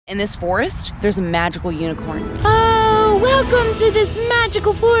In this forest, there's a magical unicorn. Oh, welcome to this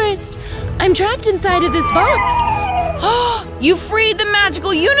magical forest. I'm trapped inside of this box. Oh, you freed the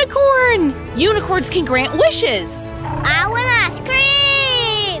magical unicorn! Unicorns can grant wishes. I want ice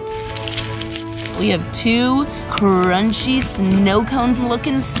cream! We have 2 crunchy snow cones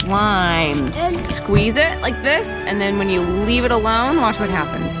looking slimes. Squeeze it like this, and then when you leave it alone, watch what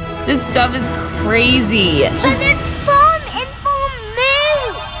happens. This stuff is crazy. But it's foam and foam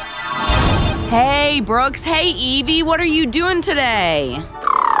moves! Hey, Brooks. Hey, Evie. What are you doing today?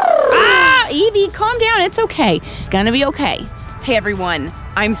 Evie, calm down. It's okay. It's gonna be okay. Hey, everyone.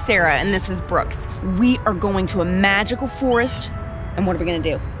 I'm Sarah, and this is Brooks. We are going to a magical forest, and what are we gonna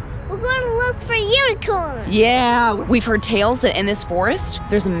do? We're going to look for unicorns. Yeah, we've heard tales that in this forest,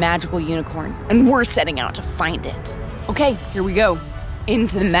 there's a magical unicorn, and we're setting out to find it. Okay, here we go.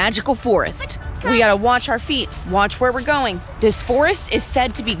 Into the magical forest. We gotta watch our feet, watch where we're going. This forest is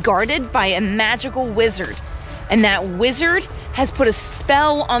said to be guarded by a magical wizard, and that wizard has put a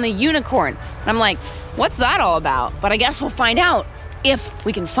spell on the unicorn. And I'm like, what's that all about? But I guess we'll find out if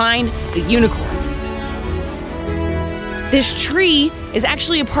we can find the unicorn. This tree is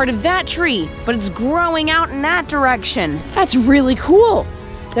actually a part of that tree, but it's growing out in that direction. That's really cool.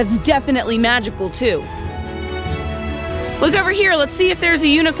 That's definitely magical too. Look over here, let's see if there's a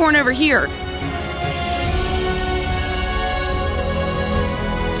unicorn over here.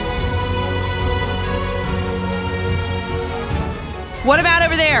 What about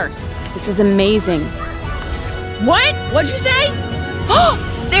over there? This is amazing. What? What'd you say? Oh,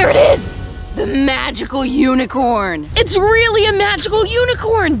 there it is! The magical unicorn. It's really a magical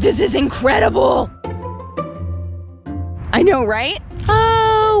unicorn. This is incredible. I know, right?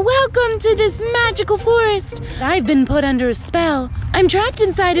 Oh, welcome to this magical forest. I've been put under a spell. I'm trapped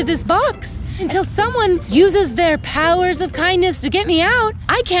inside of this box. Until someone uses their powers of kindness to get me out,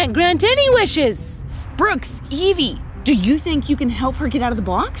 I can't grant any wishes. Brooks, Evie, do you think you can help her get out of the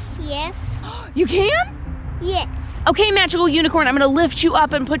box? Yes. You can? Yes. Okay, magical unicorn, I'm gonna lift you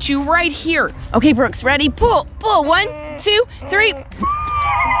up and put you right here. Okay, Brooks, ready? Pull, pull, 1, 2, 3.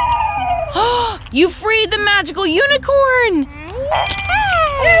 Oh, you freed the magical unicorn.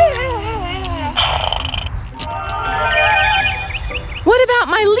 What about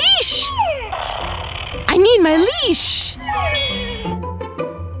my leash? I need my leash.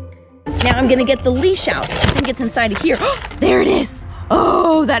 Now I'm gonna get the leash out. I think it's inside of here. There it is.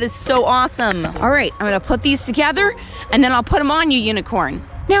 Oh, that is so awesome. All right, I'm gonna put these together and then I'll put them on you, unicorn.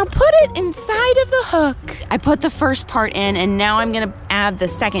 Now put it inside of the hook. I put the first part in and now I'm gonna add the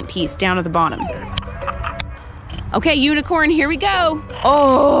second piece down at the bottom. Okay, unicorn, here we go.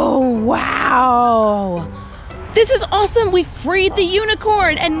 Oh, wow. This is awesome. We freed the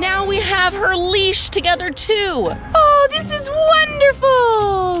unicorn and now we have her leash together too. Oh, this is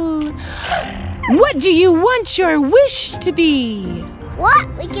wonderful. What do you want your wish to be? What?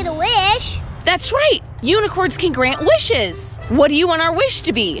 We get a wish? That's right. Unicorns can grant wishes. What do you want our wish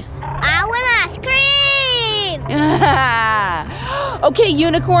to be? I want ice cream. Okay,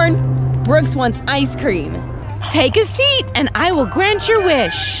 unicorn. Brooks wants ice cream. Take a seat and I will grant your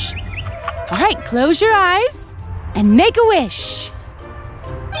wish. All right, close your eyes and make a wish.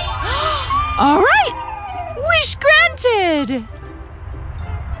 All right, wish granted.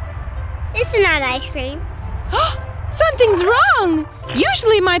 This is not ice cream. Something's wrong.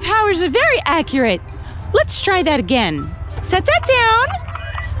 Usually my powers are very accurate. Let's try that again. Set that down.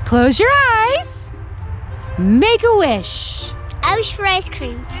 Close your eyes. Make a wish. I wish for ice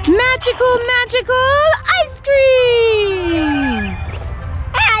cream. Magical, magical ice cream.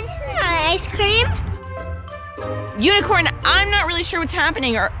 This is not ice cream. Unicorn, I'm not really sure what's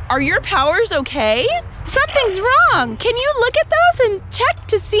happening. Are your powers okay? Something's wrong. Can you look at those and check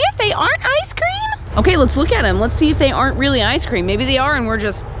to see if they aren't ice cream? Okay, let's look at them. Let's see if they aren't really ice cream. Maybe they are and we're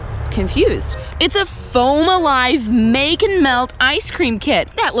just confused. It's a foam alive make and melt ice cream kit.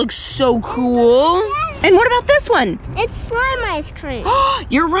 That looks so cool. And what about this one? It's slime ice cream.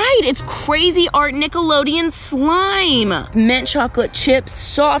 You're right, it's crazy art Nickelodeon slime. Mint chocolate chips,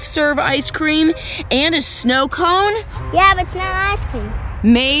 soft serve ice cream, and a snow cone. Yeah, but it's not ice cream.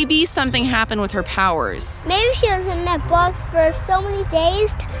 Maybe something happened with her powers. Maybe she was in that box for so many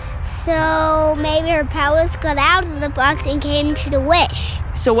days, so maybe her powers got out of the box and came to the wish.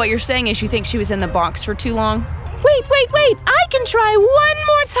 So what you're saying is you think she was in the box for too long? Wait. I can try one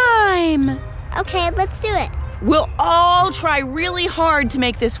more time. Okay, let's do it. We'll all try really hard to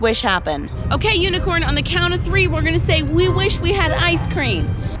make this wish happen. Okay, unicorn, on the count of 3, we're gonna say, we wish we had ice cream.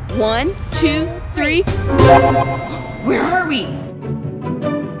 1, 2, 3. Where are we?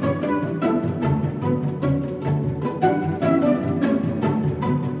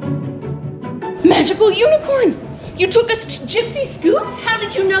 Magical unicorn! You took us to Gypsy Scoops? How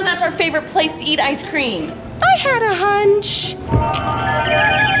did you know that's our favorite place to eat ice cream? I had a hunch.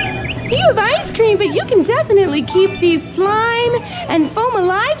 You have ice cream, but you can definitely keep these slime and foam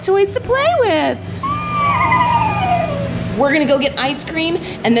alive toys to play with. We're gonna go get ice cream,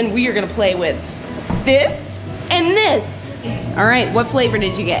 and then we are gonna play with this and this. All right, what flavor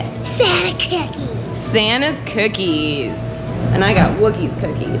did you get? Santa cookies. Santa's cookies. And I got Wookie's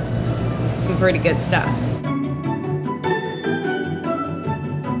cookies. Some pretty good stuff.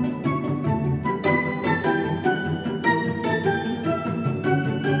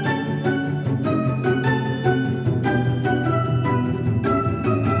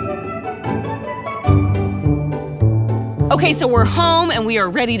 Okay, so we're home and we are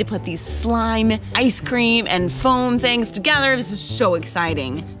ready to put these slime, ice cream, and foam things together. This is so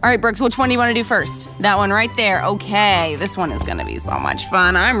exciting. All right, Brooks, which one do you want to do first? That one right there. Okay, this one is gonna be so much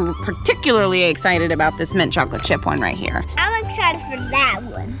fun. I'm particularly excited about this mint chocolate chip one right here. I'm excited for that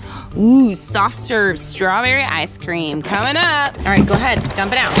one. Ooh, soft serve strawberry ice cream coming up. All right, go ahead,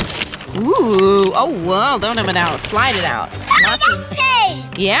 dump it out. Ooh, oh, whoa, don't dump it out, slide it out.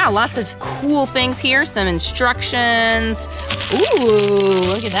 Yeah, lots of cool things here, some instructions. Ooh,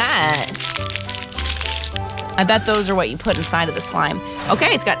 look at that. I bet those are what you put inside of the slime.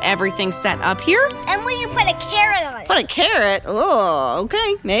 Okay, it's got everything set up here. And we can put a carrot on it. Put a carrot? Oh,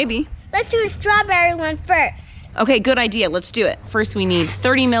 okay, maybe. Let's do a strawberry one first. Okay, good idea, let's do it. First we need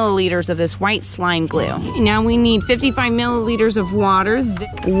 30 milliliters of this white slime glue. Now we need 55 milliliters of water,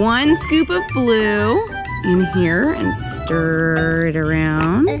 1 scoop of blue in here, and stir it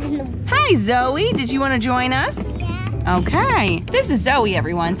around. Hi, Zoe, did you want to join us? Yeah. Okay, this is Zoe,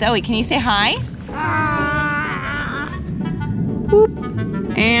 everyone. Zoe, can you say hi?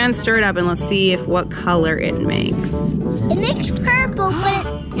 Boop. And stir it up and let's see what color it makes. It makes purple,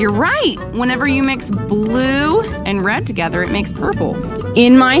 but You're right. Whenever you mix blue and red together, it makes purple.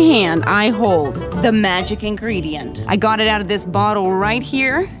 In my hand, I hold the magic ingredient. I got it out of this bottle right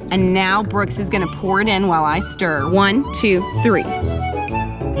here, and now Brooks is gonna pour it in while I stir. 1, 2, 3.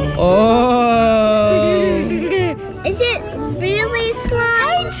 Oh! Is it really slime?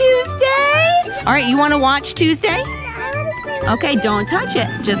 Hey, Tuesday! All right, you wanna watch Tuesday? I wanna play with Okay, don't touch it,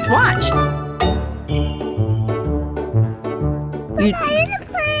 just watch.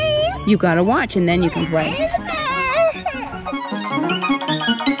 You gotta watch and then you can play.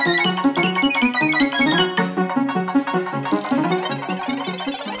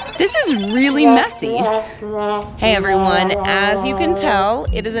 This is really messy. Hey everyone, as you can tell,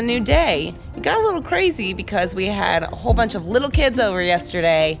 it is a new day. It got a little crazy because we had a whole bunch of little kids over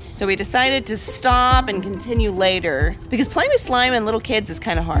yesterday, so we decided to stop and continue later because playing with slime and little kids is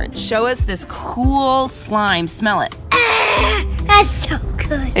kind of hard. Show us this cool slime, smell it. That's so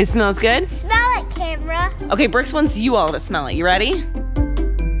good. It smells good? Smell it, camera. Okay, Brooks wants you all to smell it. You ready?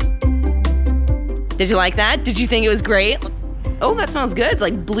 Did you like that? Did you think it was great? Oh, that smells good. It's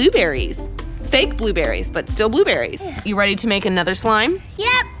like blueberries. Fake blueberries, but still blueberries. You ready to make another slime?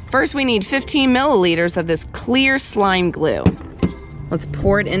 Yep. First, we need 15 milliliters of this clear slime glue. Let's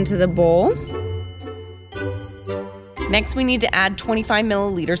pour it into the bowl. Next, we need to add 25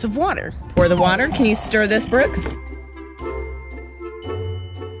 milliliters of water. Pour the water. Can you stir this, Brooks?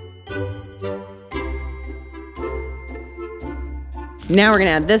 Now we're gonna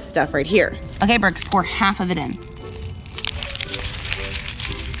add this stuff right here. Okay, Brooks, pour half of it in.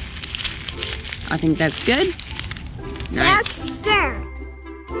 I think that's good. Let's stir.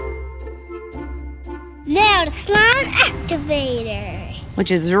 Now the slime activator. Which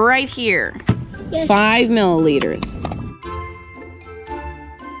is right here. Yes. 5 milliliters.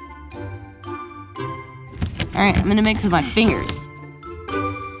 All right, I'm gonna mix with my fingers.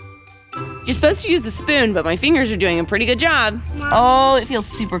 You're supposed to use the spoon, but my fingers are doing a pretty good job. Oh, it feels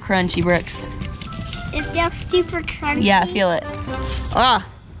super crunchy, Brooks. It feels super crunchy. Yeah, I feel it. Ah,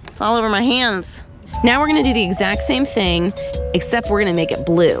 it's all over my hands. Now we're gonna do the exact same thing, except we're gonna make it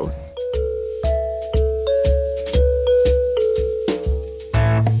blue.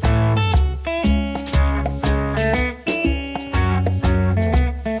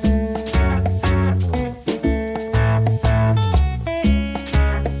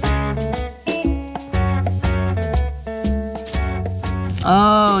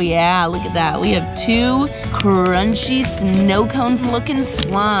 Oh yeah, look at that. We have 2 crunchy snow cone looking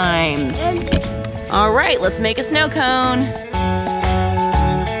slimes. All right, let's make a snow cone.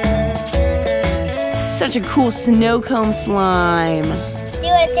 Such a cool snow cone slime. Do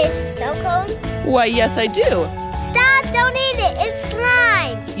you want to taste the snow cone? Why, yes I do. Stop, don't eat it, it's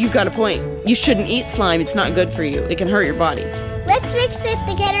slime. You've got a point. You shouldn't eat slime, it's not good for you. It can hurt your body. Let's mix it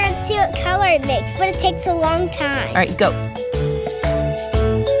together and see what color it makes, but it takes a long time. All right, go.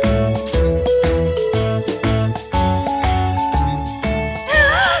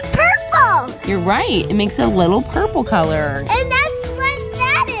 Purple! You're right. It makes a little purple color. And that's what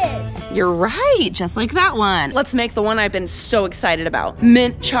that is. You're right, just like that one. Let's make the one I've been so excited about.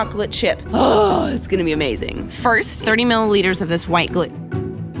 Mint chocolate chip. Oh, it's gonna be amazing. First, 30 milliliters of this white glue.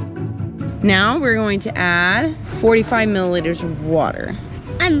 Now we're going to add 45 milliliters of water.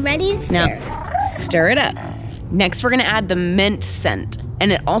 I'm ready to stir. Now, stir it up. Next, we're gonna add the mint scent,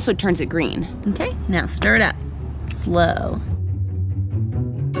 and it also turns it green. Okay, now stir it up. Slow.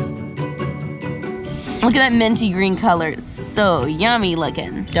 Look at that minty green color. It's so yummy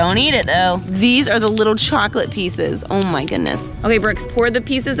looking. Don't eat it though. These are the little chocolate pieces. Oh my goodness. Okay, Brooks, pour the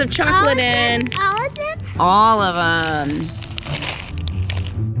pieces of chocolate in. All of them? All of them.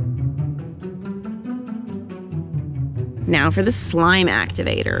 Now for the slime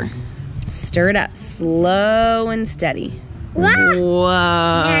activator. Stir it up slow and steady. Wow.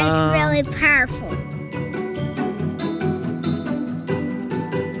 Whoa. That's really powerful.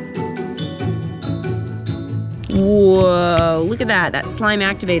 Whoa, look at that. That slime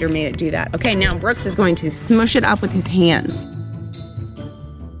activator made it do that. Okay, now Brooks is going to smush it up with his hands.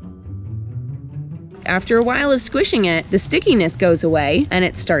 After a while of squishing it, the stickiness goes away and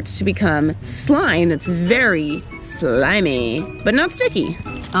it starts to become slime that's very slimy, but not sticky.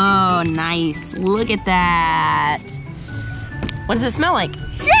 Oh, nice. Look at that. What does it smell like?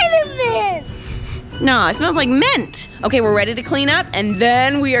 Cinnamon! No, it smells like mint. Okay, we're ready to clean up, and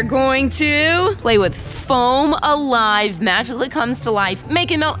then we are going to play with Foam Alive. Magically comes to life. Make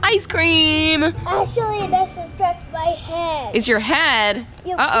it melt ice cream. Actually, this is just my head. It's your head?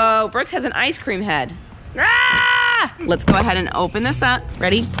 Uh-oh, Brooks has an ice cream head. Ah! Let's go ahead and open this up.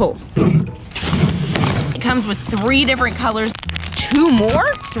 Ready? Pull. It comes with 3 different colors. 2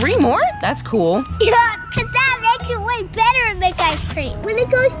 more? 3 more? That's cool. Yeah, because that makes it way better to make ice cream. When it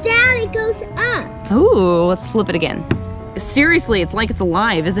goes down, it goes up. Ooh, let's flip it again. Seriously, it's like it's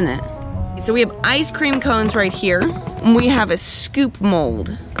alive, isn't it? So we have ice cream cones right here. And we have a scoop mold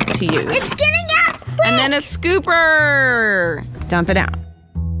to use. It's getting out quick. And then a scooper. Dump it out.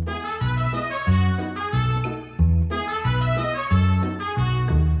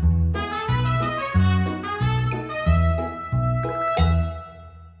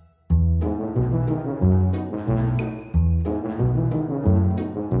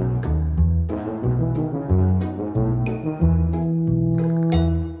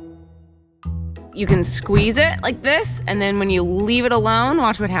 You can squeeze it like this, and then when you leave it alone,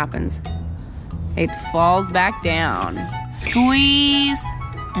 watch what happens. It falls back down. Squeeze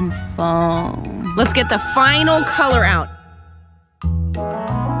and foam. Let's get the final color out.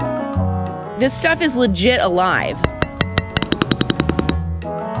 This stuff is legit alive.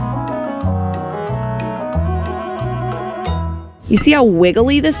 You see how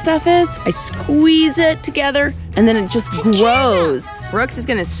wiggly this stuff is? I squeeze it together and then it just grows. Brooks is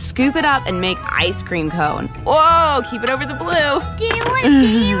gonna scoop it up and make ice cream cone. Whoa, keep it over the blue. Do you want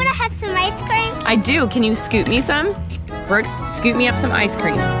to have some ice cream? I do, can you scoop me some? Brooks, scoop me up some ice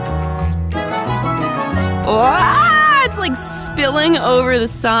cream. Oh, it's like spilling over the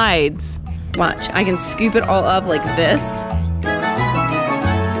sides. Watch, I can scoop it all up like this.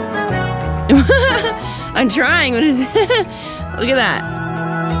 I'm trying, but it's look at that.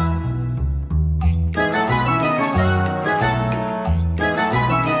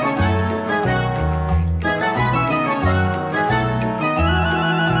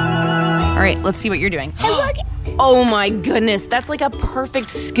 All right, let's see what you're doing. Hey, look. Oh my goodness, that's like a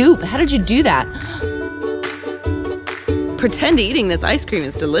perfect scoop. How did you do that? Pretend eating this ice cream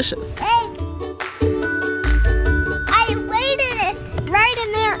is delicious. Hey. I weighted it right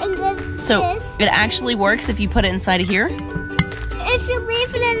in there and then So this. it actually works if you put it inside of here? If you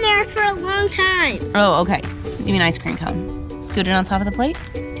leave it in there for a long time. Oh, okay. Give me an ice cream cone. Scoot it on top of the plate.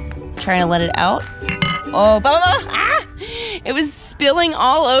 Trying to let it out. Oh, blah, blah, blah. Ah! It was spilling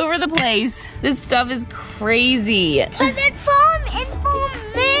all over the place. This stuff is crazy. Because it's foam and foam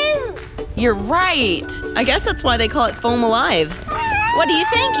moves. You're right. I guess that's why they call it Foam Alive. What do you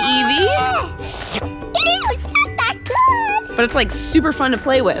think, Evie? Ew, it's not that good. But it's like super fun to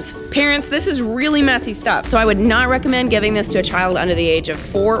play with. Parents, this is really messy stuff, so I would not recommend giving this to a child under the age of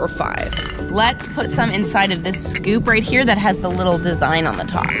 4 or 5. Let's put some inside of this scoop right here that has the little design on the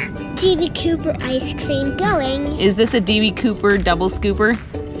top. DB Cooper ice cream going. Is this a DB Cooper double scooper?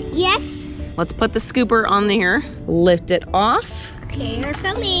 Yes. Let's put the scooper on there. Lift it off.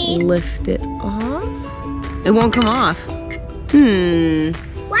 Carefully. Lift it off. It won't come off.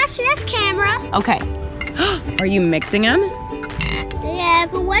 Watch this camera. Okay. Are you mixing them? Yeah.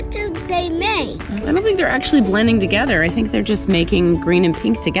 But what do they make? I don't think they're actually blending together. I think they're just making green and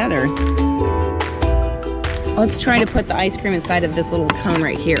pink together. Let's try to put the ice cream inside of this little cone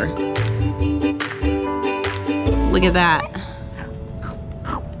right here. Look at that.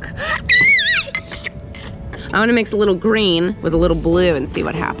 I'm gonna mix a little green with a little blue and see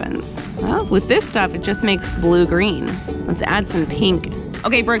what happens. Well, with this stuff, it just makes blue-green. Let's add some pink.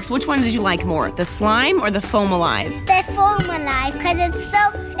 Okay, Brooks, which one did you like more? The slime or the foam alive? The foam alive, because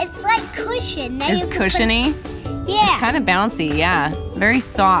it's like cushion. Now It's cushiony? Yeah. It's kind of bouncy, yeah. Very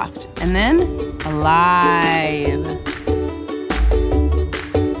soft. And then, alive.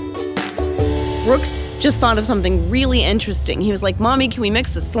 Brooks just thought of something really interesting. He was like, Mommy, can we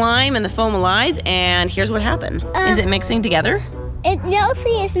mix the slime and the foam alive? And here's what happened. Is it mixing together? No,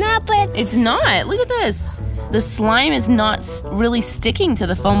 see, it's not, but It's not. Look at this. The slime is not really sticking to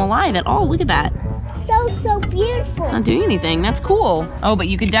the foam alive at all. Look at that. so beautiful. It's not doing anything. That's cool. Oh, but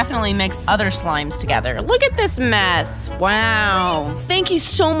you could definitely mix other slimes together. Look at this mess. Wow. Thank you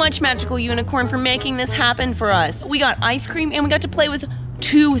so much, Magical Unicorn, for making this happen for us. We got ice cream and we got to play with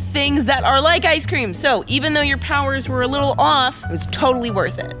 2 things that are like ice cream. So even though your powers were a little off, it was totally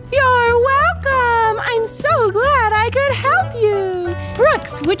worth it. You're welcome. I'm so glad I could help you.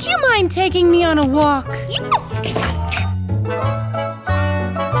 Brooks, would you mind taking me on a walk? Yes.